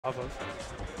off of.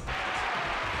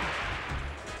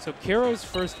 So Kero's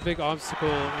first big obstacle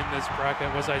in this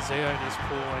bracket was Isaiah in his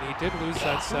pool, and he did lose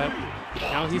that set.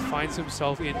 Now he finds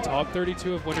himself in top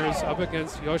 32 of winners up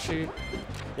against Joshi.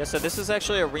 Yeah, so this is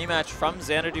actually a rematch from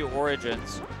Xanadu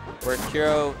Origins, where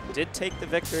Kero did take the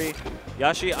victory.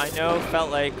 Joshi, I know, felt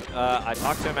like, I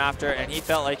talked to him after, and he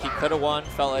felt like he could have won,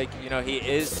 felt like, you know, he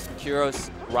is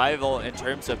Kero's rival in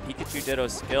terms of Pikachu Ditto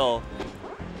skill.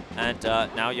 And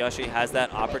now Joshi has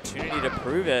that opportunity to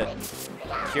prove it.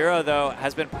 Kero, though,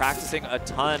 has been practicing a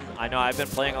ton. I know I've been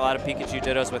playing a lot of Pikachu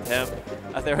Dittos with him.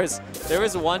 There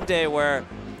was one day where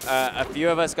a few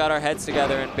of us got our heads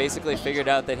together and basically figured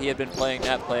out that he had been playing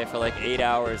net play for like 8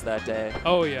 hours that day.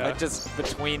 Oh, yeah. Like just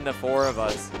between the four of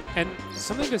us. And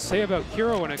something to say about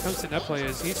Kero when it comes to net play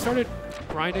is he started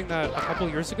grinding that a couple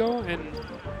years ago, and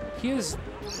he has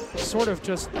sort of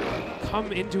just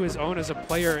come into his own as a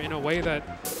player in a way that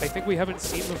I think we haven't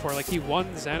seen before. Like, he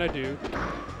won Xanadu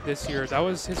this year. That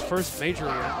was his first major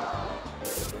win.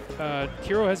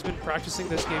 Kero has been practicing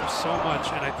this game so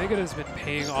much, and I think it has been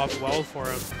paying off well for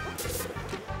him.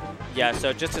 Yeah,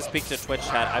 so just to speak to Twitch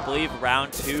chat, I believe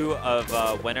round 2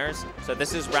 of winners. So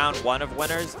this is round 1 of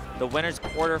winners. The winners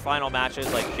quarterfinal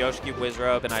matches like Yoshiki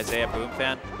Wizrobe and Isaiah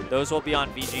Boomfan, those will be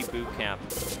on VG Bootcamp.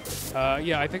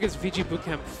 Yeah, I think it's VG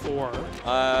Bootcamp 4.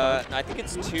 I think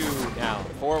it's 2 now.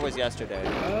 4 was yesterday.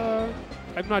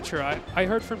 I'm not sure. I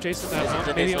heard from Jason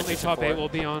that maybe only top 8 will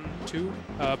be on 2.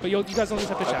 But you guys will just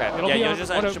have to check. It'll be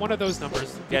on one of those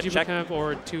numbers, VG Bootcamp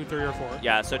or 2, 3, or 4.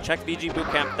 Yeah, so check VG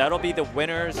Bootcamp. That'll be the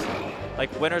winners,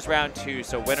 like winners round 2,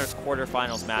 so winners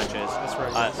quarterfinals matches. That's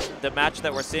right. Yes. The match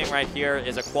that we're seeing right here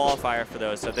is a qualifier for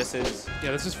those. So this is...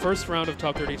 Yeah, this is first round of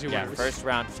top 32 winners. Yeah, first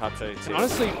round of top 32. And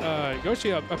honestly,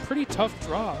 Joshi, a pretty tough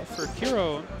draw for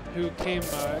Kero, who came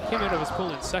out of his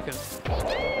pool in second.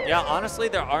 Yeah, honestly,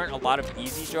 there aren't a lot of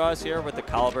easy draws here with the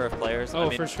caliber of players. Oh, I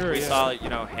mean, for sure, we saw, you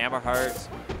know, Hammerheart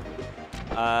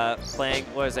playing,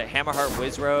 what was it, Hammerheart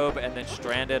Wizrobe, and then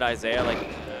Stranded Isaiah. Like,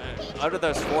 out of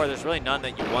those 4, there's really none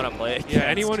that you want to play against. Yeah,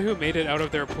 anyone who made it out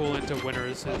of their pool into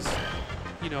winners is,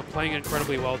 you know, playing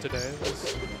incredibly well today.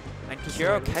 And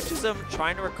Kero catches him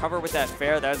trying to recover with that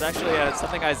fair. That was actually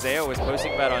something Isaiah was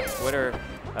posting about on Twitter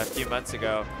a few months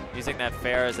ago, using that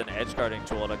fair as an edge guarding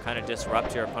tool to kind of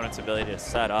disrupt your opponent's ability to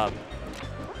set up.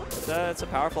 It's a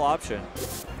powerful option.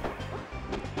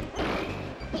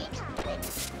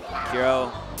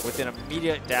 Kero with an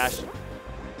immediate dash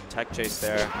tech chase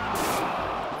there.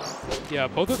 Yeah,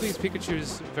 both of these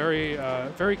Pikachus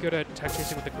very good at tech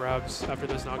chasing with the grabs after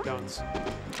those knockdowns.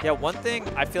 Yeah, one thing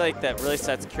I feel like that really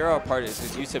sets Kero apart is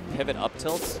his use of pivot up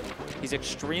tilts. He's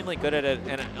extremely good at it,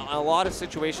 and in a lot of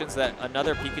situations that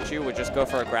another Pikachu would just go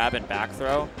for a grab and back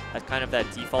throw as kind of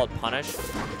that default punish,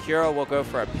 Kero will go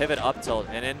for a pivot up tilt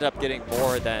and end up getting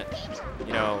more than,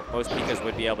 you know, most Pikas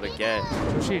would be able to get.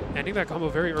 Joshi ending that combo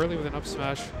very early with an up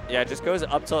smash. Yeah, it just goes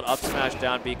up tilt, up smash,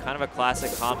 down B, kind of a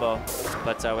classic combo,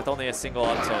 but with only a single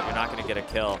up tilt, you're not going to get a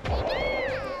kill.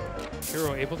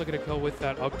 Kero able to get a kill with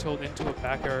that up tilt into a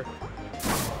back air.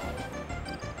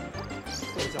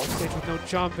 He's off stage with no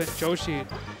jump, and Joshi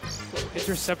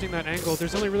intercepting that angle.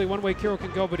 There's only really one way Kero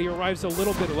can go, but he arrives a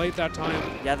little bit late that time.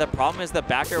 Yeah, the problem is the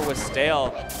back air was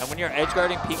stale, and when you're edge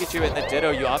guarding Pikachu in the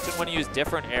Ditto, you often want to use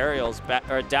different aerials.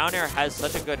 Down air has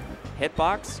such a good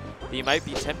hitbox that you might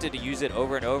be tempted to use it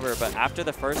over and over, but after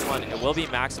the first one, it will be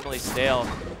maximally stale,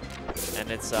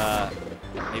 and it's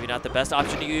maybe not the best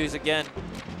option to use again.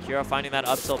 Kero finding that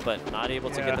up tilt, but not able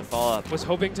to get the follow-up. Was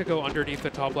hoping to go underneath the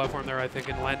top platform there, I think,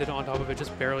 and landed on top of it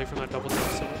just barely from that double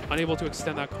jump, so unable to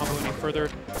extend that combo any further.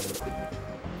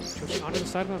 Joshi onto the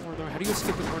side of the platform there. How do you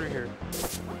skip the corner here?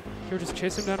 Kero just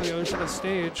chase him down to the other side of the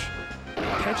stage,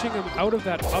 catching him out of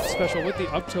that up special with the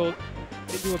up tilt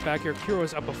into a back air. Kero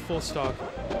is up a full stock.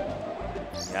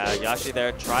 Yeah, Joshi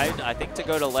there tried, I think, to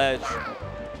go to ledge.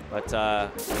 But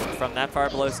from that far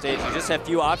below stage, you just have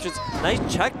few options.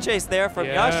 Nice check chase there from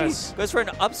Joshi. Goes for an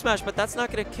up smash, but that's not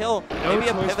going to kill. No Maybe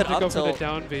a pivot up tilt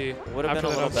down B would have been a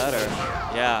little better.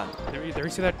 Yeah. There you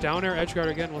see that down air edge guard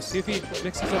again. We'll see if he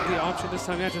mixes up the option this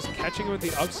time. Yeah, just catching him with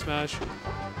the up smash.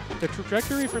 The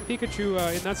trajectory from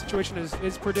Pikachu in that situation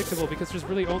is predictable because there's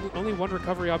really only one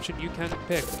recovery option you can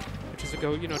pick, which is to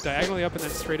go, you know, diagonally up and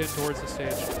then straight in towards the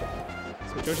stage.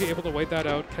 So Joshi able to wait that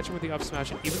out, catch him with the up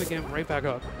smash, and even the game right back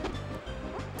up.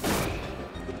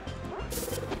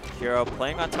 Kero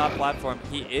playing on top platform.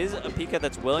 He is a Pika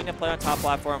that's willing to play on top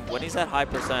platform when he's at high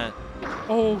percent.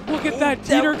 Oh, look at that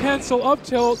meter cancel up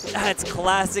tilt. That's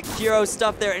classic Kero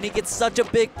stuff there, and he gets such a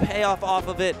big payoff off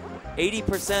of it.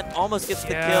 80% almost gets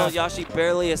the kill. Joshi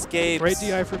barely escapes. Great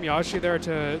DI from Joshi there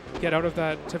to get out of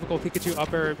that typical Pikachu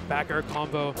up air, back air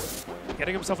combo.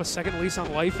 getting himself a second lease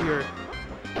on life here.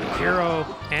 Kero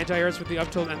anti-airs with the up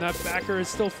tilt, and that backer is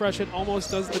still fresh. It almost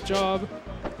does the job.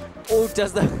 Oh,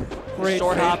 does the Great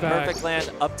short hop, feedback. perfect land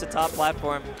up to top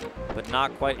platform, but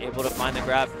not quite able to find the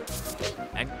grab.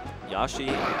 And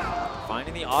Joshi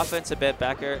finding the offense a bit.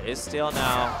 Backer is still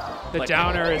now. The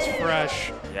downer is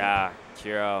fresh. Yeah,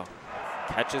 Kero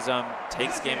catches him,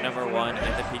 takes game number 1 in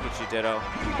the Pikachu Ditto,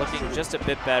 looking just a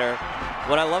bit better.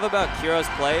 What I love about Kero's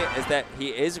play is that he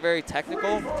is very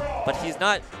technical, but he's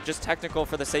not just technical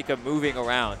for the sake of moving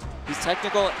around. He's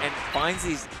technical and finds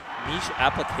these niche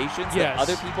applications that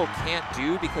other people can't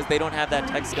do because they don't have that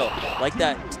tech skill, like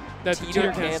that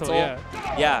teeter cancel.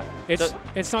 Yeah.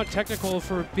 It's not technical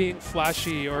for being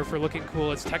flashy or for looking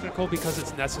cool. It's technical because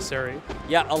it's necessary.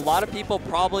 Yeah, a lot of people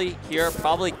probably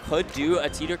could do a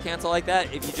teeter cancel like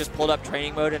that if you just pulled up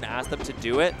training mode and asked them to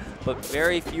do it, but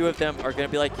very few of them are going to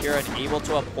be like Kero and able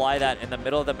to apply that in the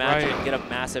middle of the match and get a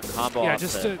massive combo Yeah, off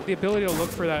just it. the ability to look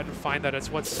for that and find that is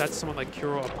what sets someone like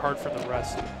Kero apart from the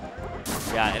rest.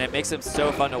 Yeah, and it makes him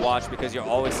so fun to watch because you're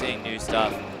always seeing new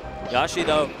stuff. Yoshi,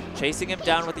 though, chasing him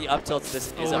down with the up tilts.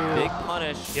 This is a big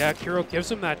punish. Yeah, Kero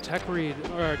gives him that tech read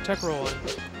or tech roll. And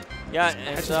yeah,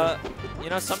 and you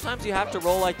know, sometimes you have to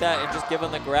roll like that and just give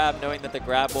him the grab, knowing that the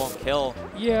grab won't kill.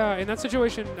 Yeah, in that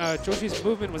situation, Joshi's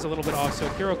movement was a little bit off, so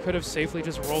Kero could have safely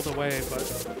just rolled away.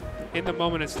 But in the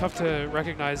moment, it's tough to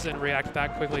recognize and react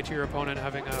that quickly to your opponent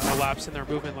having a lapse in their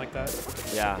movement like that.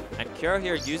 Yeah, and Kero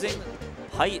here using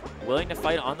height, willing to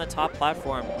fight on the top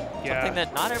platform. Something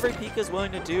that not every Pika is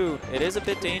willing to do. It is a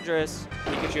bit dangerous.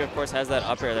 Pikachu, of course, has that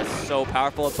up air that's so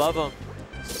powerful above him.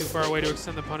 It's too far away to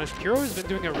extend the punish. Kero has been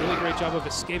doing a really great job of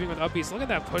escaping with up Bs. Look at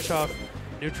that push-off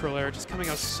neutral air, just coming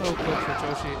out so quick for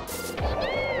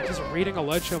Joshi. Just reading a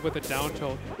ledge jump with a down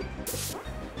tilt.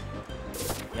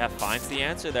 Yeah, finds the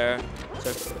answer there.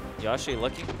 So Joshi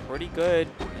looking pretty good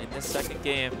in this second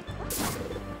game.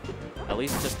 At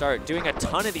least to start doing a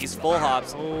ton of these full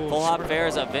hops. Full hop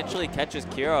fairs eventually catches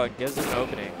Kero and gives him an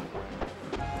opening.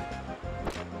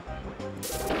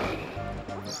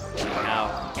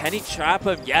 Now, can he trap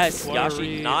him? Yes,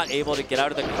 Joshi not able to get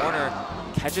out of the corner.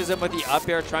 Catches him with the up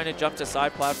air, trying to jump to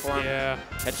side platform. Yeah.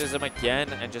 Catches him again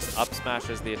and just up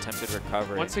smashes the attempted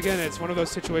recovery. Once again, it's one of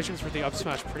those situations where the up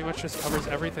smash pretty much just covers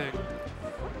everything.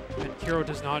 And Kero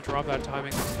does not drop that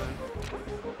timing this time.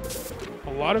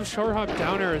 A lot of short hop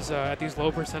downers at these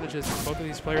low percentages for both of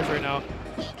these players right now.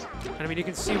 And I mean, you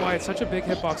can see why it's such a big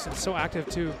hitbox and so active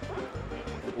too.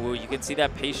 Ooh, you can see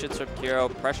that patience from Kero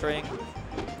pressuring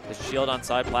the shield on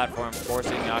side platform,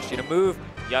 forcing Joshi to move.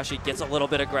 Joshi gets a little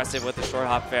bit aggressive with the short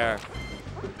hop fair.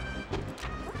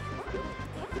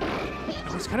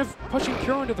 And he's kind of pushing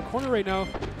Kero into the corner right now.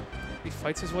 He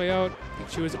fights his way out.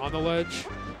 Pikachu is on the ledge.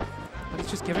 And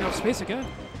he's just giving up space again.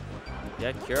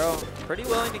 Yeah, Kero pretty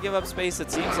willing to give up space, it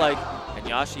seems like. And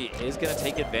Joshi is going to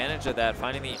take advantage of that,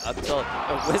 finding the up tilt.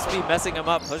 Wispy messing him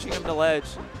up, pushing him to ledge.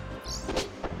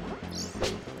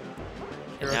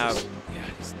 And now,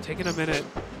 he's taking a minute.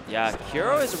 Yeah,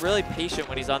 Kero is really patient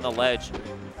when he's on the ledge.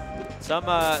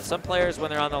 Some players, when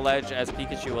they're on the ledge as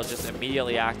Pikachu, will just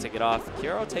immediately act to get off.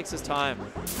 Kero takes his time.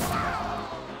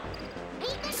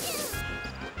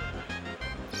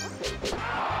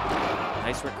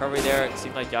 Nice recovery there. It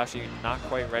seemed like Joshi not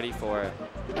quite ready for it.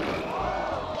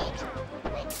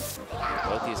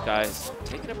 Both these guys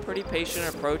taking a pretty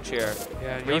patient approach here.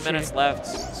 Yeah, 3 minutes left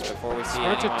before we see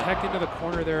anyone. Smart to tech into the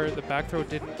corner there. The back throw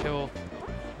didn't kill.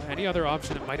 Any other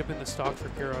option, it might have been the stock for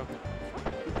Kero.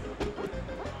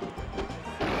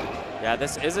 Yeah,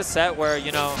 this is a set where,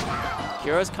 you know,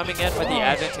 Kero's coming in with the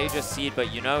advantageous seed,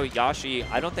 but you know, Joshi,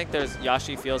 I don't think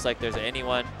Joshi feels like there's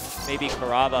anyone, maybe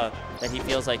Karaba, that he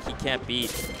feels like he can't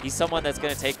beat. He's someone that's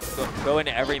going to go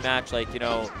into every match like, you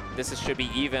know, should be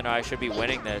even or I should be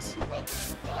winning this.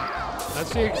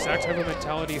 That's the exact type of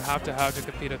mentality you have to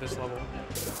compete at this level.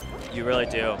 You really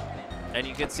do. And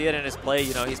you can see it in his play,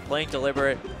 you know, he's playing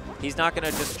deliberate. He's not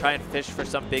going to just try and fish for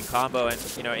some big combo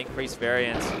and, you know, increase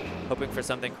variance, hoping for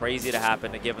something crazy to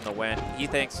happen to give him the win. He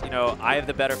thinks, you know, I have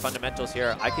the better fundamentals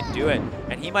here. I can do it.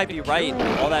 And he might be right.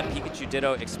 All that Pikachu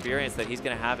Ditto experience that he's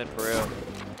going to have in Peru.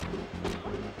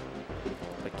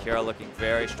 But Kero looking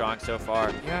very strong so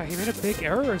far. Yeah, he made a big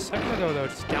error a second ago, though.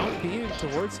 Just down being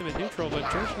towards him in neutral, but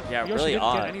Joshi really didn't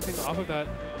odd. get anything off of that.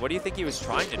 What do you think he was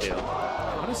trying to do?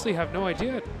 I honestly have no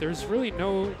idea. There's really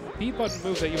no B button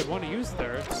move that you would want to use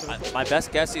there. So. My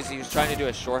best guess is he was trying to do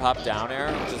a short hop down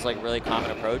air, which is like really common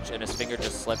approach, and his finger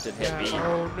just slipped and hit B.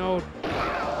 Oh no,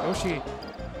 Joshi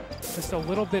just a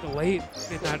little bit late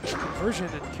in that conversion,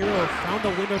 and Kero found the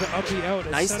window to up B out.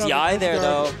 Nice DI there,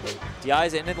 though.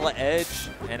 DI's into the edge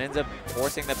and ends up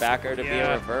forcing the backer to be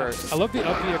a reverse. I love the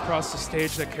up B across the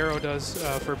stage that Kero does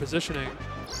for positioning.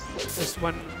 Just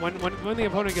when the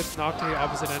opponent gets knocked to the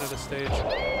opposite end of the stage,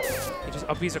 he just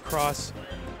up B's across.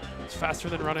 It's faster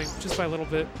than running, just by a little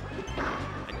bit.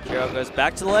 And Kero goes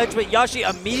back to the ledge, but Joshi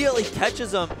immediately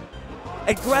catches him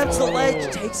and grabs the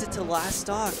ledge, takes it to last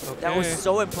stock. Okay. That was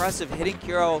so impressive, hitting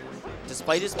Kero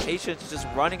despite his patience, just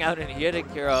running out and hitting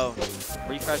Kero,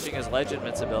 refreshing his ledge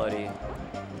invincibility.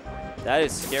 That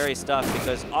is scary stuff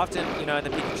because often, you know, in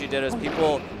the Pikachu dittos,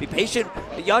 people be patient.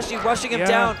 Joshi rushing him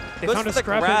down, they goes found for a the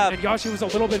scrap grab. and Joshi was a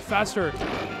little bit faster.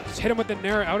 Just hit him with the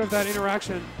Nair out of that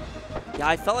interaction. Yeah,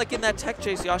 I felt like in that tech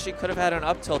chase, Joshi could have had an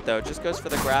up tilt though. Just goes for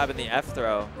the grab and the F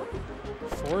throw.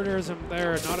 Forward airs him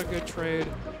there, not a good trade.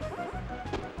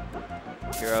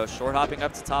 Kero short hopping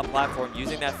up to top platform,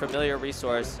 using that familiar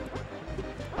resource.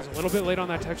 Was a little bit late on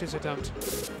that tech chase attempt.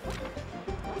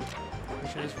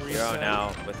 Kero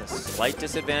now with a slight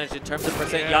disadvantage in terms of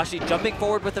percent. Joshi jumping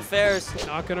forward with the fares.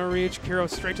 Not gonna reach. Kero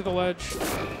straight to the ledge.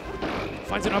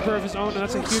 Finds an upper of his own, and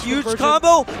that's a huge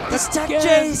combo. This tech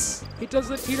chase. He does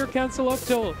the teeter cancel up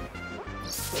tilt.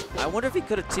 I wonder if he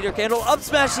could have teeter cancel up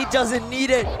smash. He doesn't need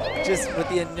it. Just with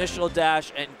the initial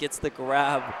dash and gets the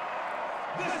grab.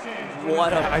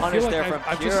 What a punish there from Kero.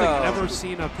 I've just like never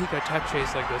seen a Pika tech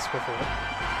chase like this before.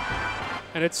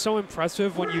 And it's so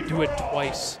impressive when you do it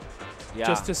twice.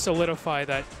 Just to solidify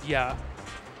that, yeah,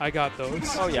 I got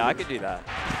those. Oh yeah, I could do that.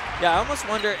 Yeah, I almost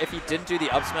wonder if he didn't do the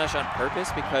up smash on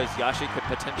purpose because Joshi could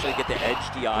potentially get the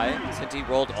edge DI since he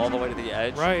rolled all the way to the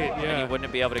edge. Right, yeah. And he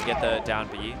wouldn't be able to get the down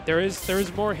B. There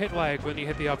is more hit lag when you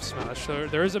hit the up smash, so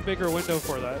there is a bigger window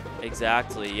for that.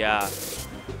 Exactly, yeah.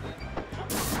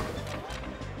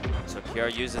 So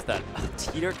Kero uses that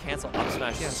teeter cancel up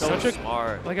smash. So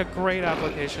smart. Like a great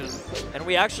application. And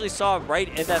we actually saw right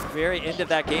in that very end of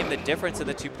that game the difference in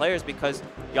the two players because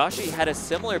Joshi had a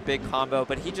similar big combo,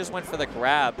 but he just went for the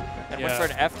grab and went for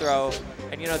an F throw.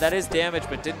 And you know, that is damage,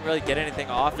 but didn't really get anything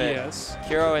off it. Yes.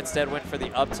 Kero instead went for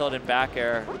the up tilt and back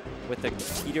air with the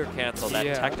teeter cancel, that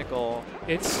technical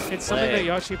It's something that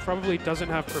Joshi probably doesn't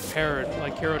have prepared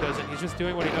like Kero does, and he's just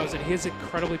doing what he knows, and he is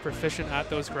incredibly proficient at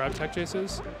those grab tech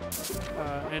chases.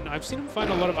 And I've seen him find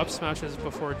a lot of up smashes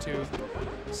before too.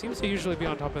 Seems to usually be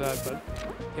on top of that, but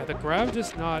yeah, the grab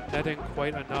just not netting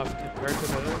quite enough compared to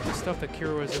the stuff that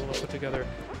Kero was able to put together.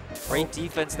 Great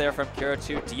defense there from Kero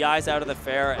too. DI's out of the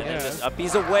fair and then just up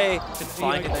B's away and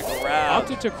finding the grab.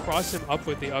 Opted to cross him up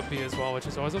with the up B as well, which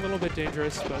is always a little bit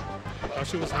dangerous, but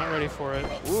Joshi was not ready for it.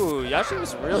 Ooh, Joshi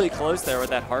was really close there with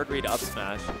that hard read up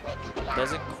smash.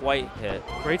 Doesn't quite hit.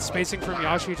 Great spacing from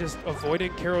Joshi, just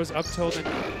avoiding Kero's up tilt and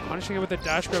punishing him with a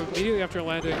dash grab immediately after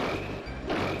landing.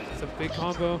 It's a big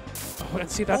combo. Oh, and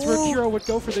see, that's where Kero would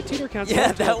go for the teeter cancel.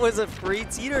 Yeah, that was a free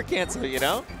teeter cancel, you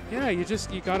know? Yeah, you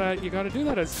gotta do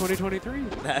that. It's 2023.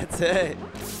 That's it.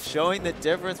 Showing the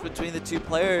difference between the two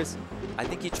players. I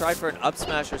think he tried for an up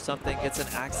smash or something, gets an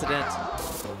accident.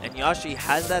 And Joshi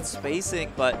has that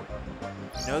spacing, but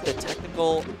you know, the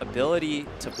technical ability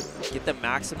to get the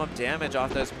maximum damage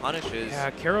off those punishes.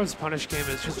 Yeah, Kero's punish game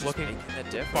is just looking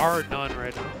bar none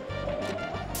right now.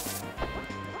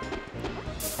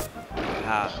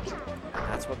 Yeah,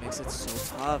 that's what makes it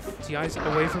so tough. DI's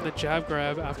away from the jab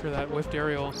grab after that whiffed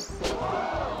aerial.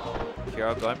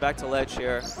 Kero going back to ledge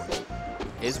here.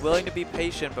 Is willing to be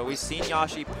patient, but we've seen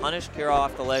Joshi punish Kero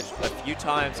off the ledge a few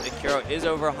times, and Kero is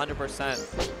over 100%.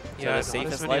 So the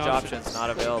safest ledge option's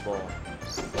not available.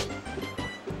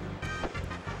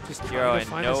 Just Kero in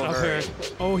no hurry.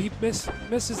 Oh, he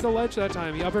misses the ledge that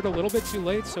time. He uppered a little bit too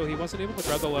late, so he wasn't able to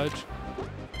grab the ledge.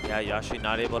 Yeah, Joshi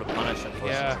not able to punish,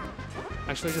 unfortunately. Yeah,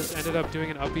 actually just ended up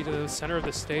doing an up B to the center of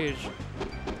the stage.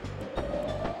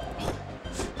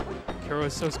 Kero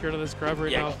is so scared of this grab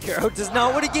right now. Kero does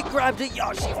not want to get grabbed, and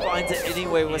Joshi finds it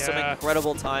anyway with some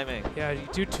incredible timing. Yeah, you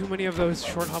do too many of those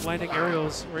short hop landing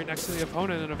aerials right next to the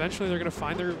opponent, and eventually they're going to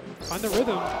find the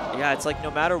rhythm. Yeah, it's like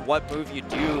no matter what move you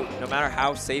do, no matter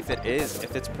how safe it is,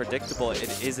 if it's predictable,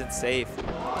 it isn't safe.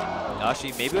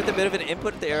 Joshi maybe with a bit of an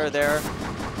input error there.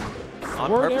 On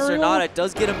purpose or not, it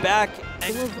does get him back,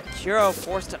 and Kero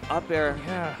forced to up air.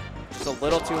 Yeah. Just a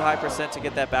little too high percent to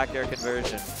get that back air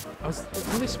conversion. I was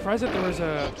really surprised that there was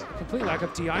a complete lack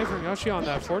of DI from Joshi on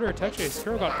that forward air tech chase.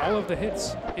 Kero got all of the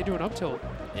hits into an up tilt.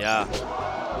 Yeah.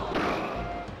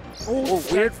 Oh,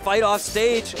 weird fight off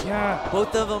stage. Yeah.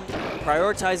 Both of them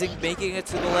prioritizing making it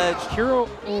to the ledge. Kero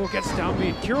gets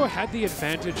downbeat. Kero had the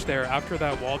advantage there after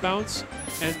that wall bounce,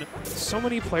 and so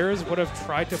many players would have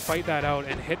tried to fight that out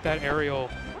and hit that aerial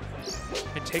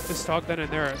and take the stock then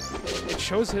and there. It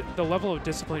shows the level of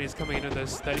discipline he's coming into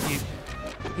this, that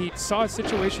he saw a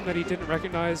situation that he didn't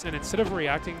recognize, and instead of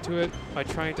reacting to it by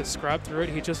trying to scrap through it,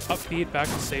 he just upbeat back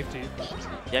to safety.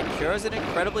 Yeah, Kero's an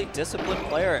incredibly disciplined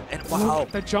player, and wow,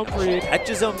 the jump read.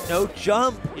 Catches him, no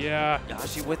jump. Yeah.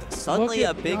 Yoshi with suddenly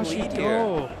a big Yoshi lead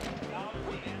go. here.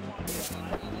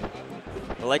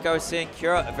 But like I was saying,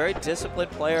 Kero, a very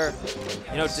disciplined player.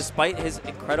 You know, despite his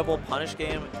incredible punish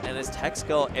game and his tech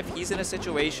skill, if he's in a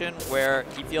situation where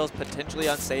he feels potentially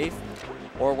unsafe,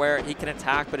 or where he can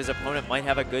attack but his opponent might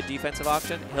have a good defensive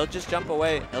option, he'll just jump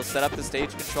away. He'll set up the stage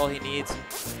control he needs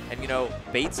and, you know,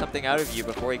 bait something out of you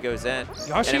before he goes in.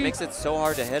 Yoshi, and it makes it so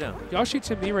hard to hit him. Yoshi,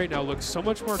 to me right now, looks so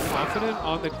much more confident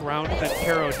on the ground than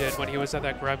Kero did when he was at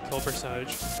that grab kill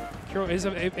percentage. Kero is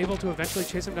able to eventually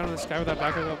chase him down in the sky with that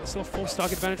back air. Still full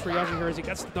stock advantage for Yoshi here as he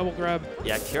gets the double grab.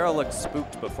 Yeah, Kero looked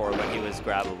spooked before when he was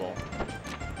grabbable.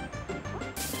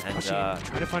 And Yoshi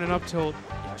trying to find an up tilt.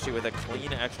 Yoshi with a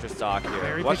clean extra stock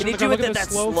here. What can he do with it? That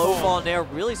slow fall there,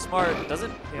 really smart.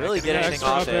 Doesn't really get anything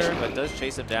off it, but does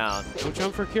chase him down. No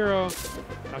jump for Kero.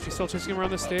 Yoshi still chasing him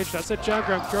around the stage. That's a jab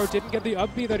grab. Kero didn't get the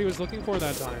upbeat that he was looking for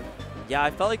that time. Yeah, I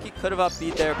felt like he could have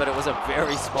upbeat there, but it was a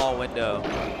very small window.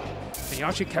 And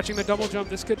Yoshi catching the double jump.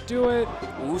 This could do it.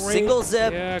 Ooh, single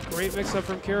zip. Yeah, great mix up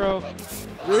from Kero.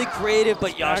 Really creative,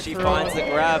 but Yoshi finds the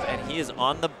grab, and he is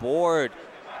on the board.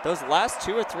 Those last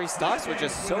 2 or 3 stocks were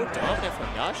just so dominant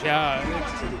from Yoshi. Yeah,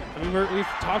 I mean, we've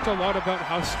talked a lot about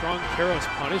how strong Kero's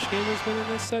punish game has been in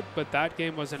this set, but that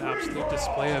game was an absolute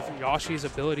display of Yoshi's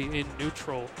ability in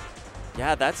neutral.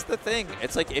 Yeah, that's the thing.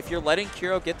 It's like if you're letting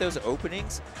Kero get those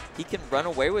openings, he can run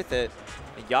away with it.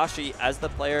 And Yoshi, as the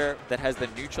player that has the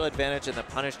neutral advantage and the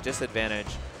punish disadvantage,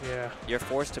 you're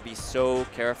forced to be so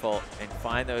careful and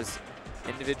find those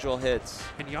individual hits.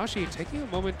 And Yoshi taking a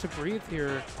moment to breathe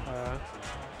here.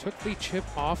 Took the chip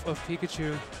off of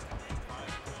Pikachu.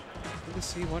 To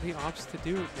see what he opts to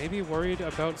do. Maybe worried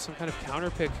about some kind of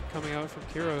counter pick coming out from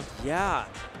Kero. Yeah,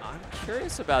 I'm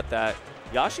curious about that.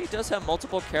 Yoshi does have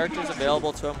multiple characters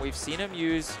available to him. We've seen him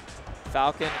use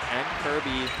Falcon and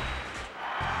Kirby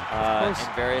in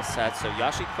various sets, so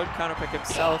Yoshi could counter pick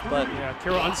himself, but yeah,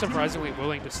 Kero unsurprisingly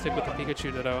willing to stick with the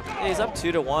Pikachu Ditto. He's up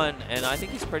 2-1, and I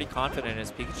think he's pretty confident in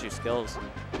his Pikachu skills.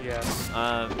 Yes.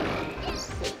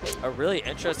 A really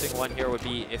interesting one here would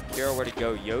be if Kero were to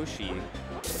go Yoshi.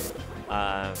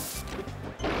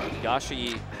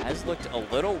 Yoshi has looked a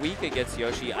little weak against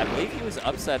Yoshi. I believe he was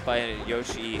upset by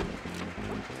Yoshi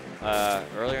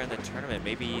earlier in the tournament.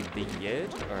 Maybe the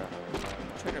Yid? Or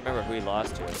I'm trying to remember who he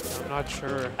lost to. I'm not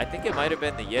sure. I think it might have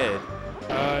been the Yid.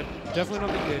 Definitely not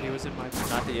the Yid. He was in my team.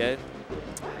 Not the Yid?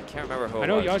 I can't remember who it was. I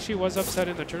know Yoshi was upset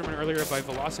in the tournament earlier by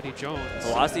Velocity Jones.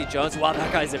 Velocity Jones? Wow,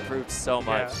 that guy's improved so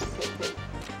much. Yeah.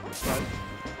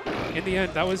 But in the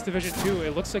end, that was Division 2.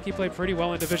 It looks like he played pretty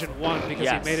well in Division 1 because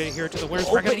he made it here to the winner's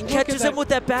bracket. But he catches him with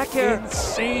that back air.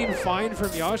 Insane find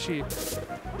from Yoshi.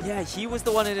 Yeah, he was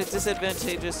the one in a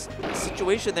disadvantageous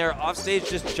situation there. Off stage,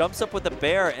 just jumps up with the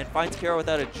bear and finds Kero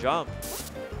without a jump.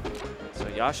 So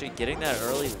Yoshi getting that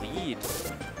early lead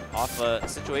off a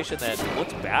situation that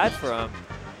looked bad for him.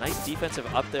 Nice defensive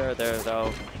up there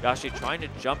though. Yoshi trying to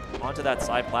jump onto that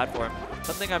side platform.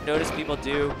 Something I've noticed people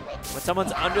do when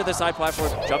someone's under the side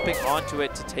platform, jumping onto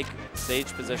it to take stage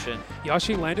position.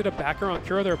 Yoshi landed a backer on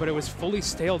Kero there, but it was fully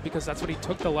staled because that's what he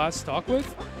took the last stock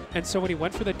with. And so when he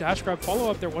went for the dash grab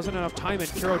follow-up, there wasn't enough time, and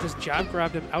Kero just jab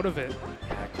grabbed him out of it.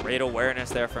 Yeah, great awareness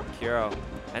there from Kero.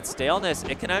 And staleness,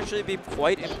 it can actually be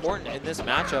quite important in this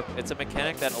matchup. It's a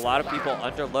mechanic that a lot of people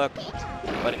underlook,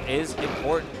 but it is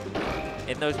important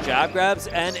in those jab grabs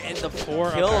and in the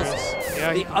kills.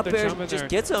 Yeah, the up air just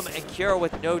gets him, and Kero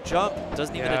with no jump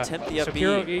doesn't even attempt the up B.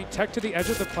 So Kero, he teched to the edge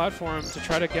of the platform to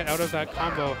try to get out of that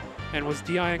combo and was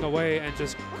DIing away and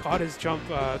just caught his jump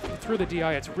through the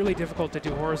DI. It's really difficult to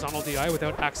do horizontal DI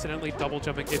without accidentally double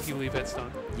jumping if you leave it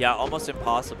stun. Yeah, almost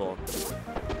impossible.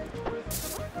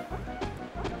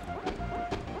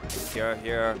 Kero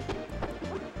here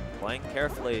playing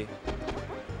carefully.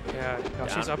 Yeah,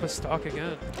 Yoshi's up a stock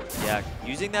again. Yeah,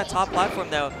 using that top platform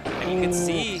though, and you can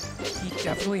see he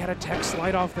definitely had a tech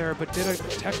slide off there, but did a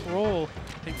tech roll,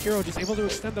 and Kero just able to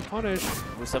extend the punish.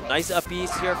 With some nice up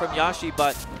Bs here from Yoshi,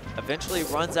 but eventually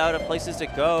runs out of places to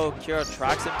go. Kero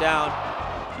tracks him down,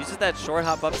 uses that short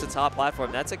hop up to top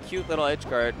platform. That's a cute little edge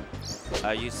guard.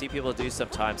 You see people do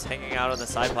sometimes, hanging out on the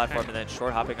side platform and then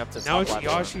short hopping up to top platform.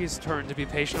 Now it's Yoshi's turn to be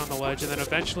patient on the ledge and then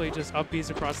eventually just up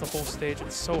Bs across the whole stage.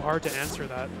 It's so hard to answer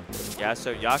that. Yeah, so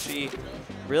Yoshi,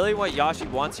 really what Yoshi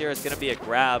wants here is going to be a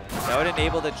grab. That would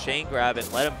enable the chain grab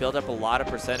and let him build up a lot of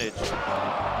percentage.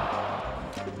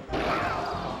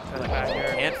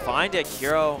 Can't find it.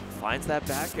 Kero finds that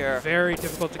back air. Very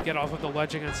difficult to get off of the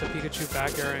ledge against a Pikachu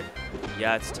back airing.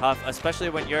 Yeah, it's tough, especially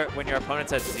when your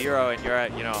opponent's at 0 and you're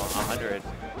at 100,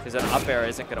 because an up air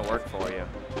isn't going to work for you.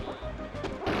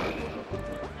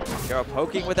 Kero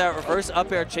poking with that reverse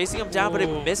up air, chasing him down, but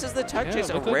it misses the tech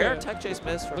chase. A rare tech chase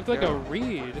miss from Looked Kero. like a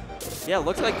read. Yeah,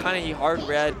 looks like kind of he hard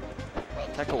read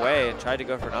tech away and tried to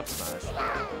go for an up smash.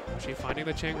 She finding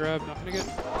the chain grab, not gonna get.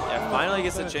 Yeah, finally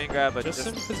gets the chain grab, but just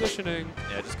some positioning.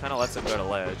 Yeah, just kind of lets him go to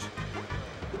ledge.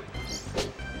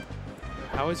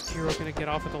 How is Kero gonna get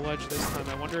off at the ledge this time?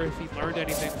 I wonder if he learned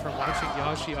anything from watching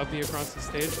Joshi up across the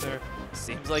stage there.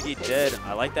 Seems like he did.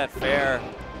 I like that fair.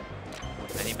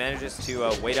 And he manages to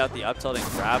wait out the up tilt and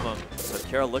grab him. So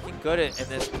Kero looking good in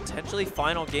this potentially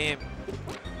final game.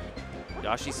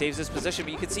 Joshi saves his position,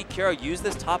 but you can see Kero use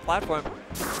this top platform.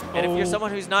 And if you're someone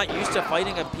who's not used to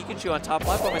fighting a Pikachu on top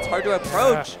platform, it's hard to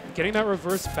approach. Yeah. Getting that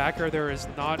reverse back air there is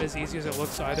not as easy as it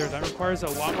looks either. That requires a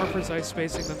lot more precise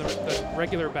spacing than the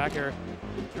regular back air.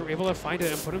 You're able to find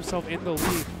it and put himself in the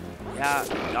lead. Yeah,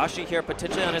 Joshi here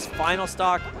potentially on his final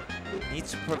stock.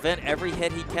 Needs to prevent every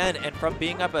hit he can, and from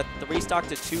being up a 3 stock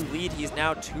to 2 lead, he's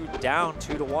now 2 down,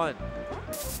 2-1.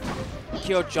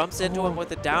 Kero jumps into him with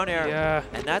the down air,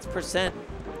 and that's percent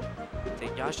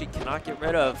that Joshi cannot get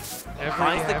rid of.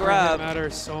 Finds the grab.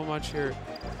 Matters so much here.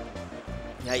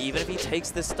 Yeah, even if he takes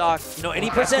this stock, any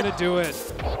percent. Gonna do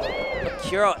it. But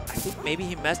Kero, I think maybe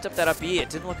he messed up that up B. It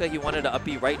didn't look like he wanted to up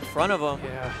B right in front of him.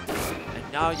 Yeah.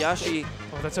 And now Joshi.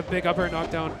 Oh, that's a big upper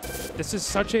knockdown. This is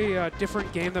such a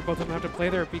different game that both of them have to play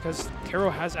there because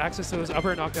Kero has access to those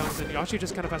upper knockdowns and Joshi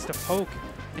just kind of has to poke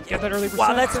and get that early percent.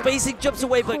 Wow, that spacing jumps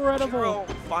away, but Incredible. Kero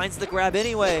finds the grab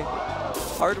anyway.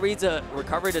 Hard reads a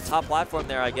recovery to top platform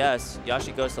there, I guess.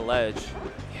 Joshi goes to ledge.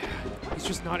 Yeah, he's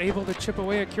just not able to chip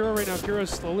away at Kero right now. Kero's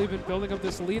slowly been building up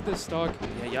this lead this stock.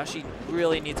 Yeah, Joshi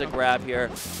really needs a grab here.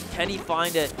 Can he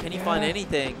find it? Can he find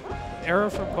anything?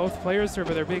 Error from both players there,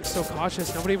 but they're being so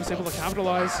cautious. Nobody was able to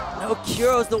capitalize. No,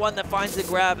 Kero's the one that finds the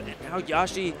grab, and now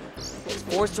Joshi is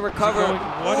forced to recover.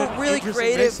 Oh, really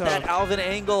creative, that Alvin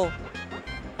angle.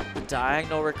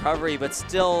 Diagonal recovery, but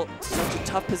still such a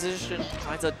tough position.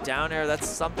 Finds a down air, that's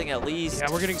something at least. Yeah,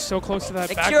 we're getting so close to that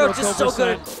and back Kero just so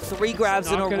good at 3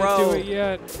 grabs in a row. Not gonna do it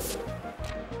yet.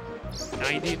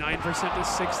 99% to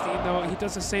 16 though. He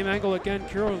does the same angle again.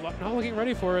 Kero not looking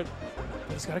ready for it.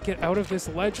 He's got to get out of this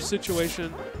ledge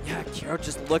situation. Yeah, Kero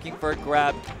just looking for a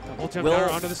grab. Double jump there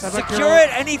onto the side. Secure it,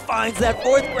 and he finds that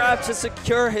 4th grab to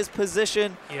secure his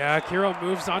position. Yeah, Kero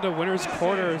moves on to winner's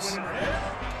quarters.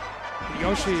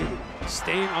 Joshi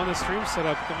staying on the stream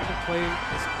setup, going to play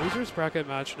his loser's bracket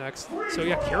match next. So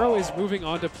yeah, Kero is moving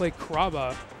on to play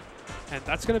Kraba. And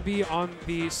that's going to be on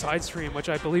the side stream, which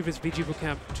I believe is VG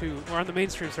Bootcamp 2. Or on the main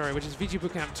stream, sorry, which is VG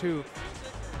Bootcamp 2.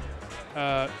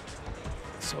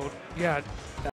 So, yeah,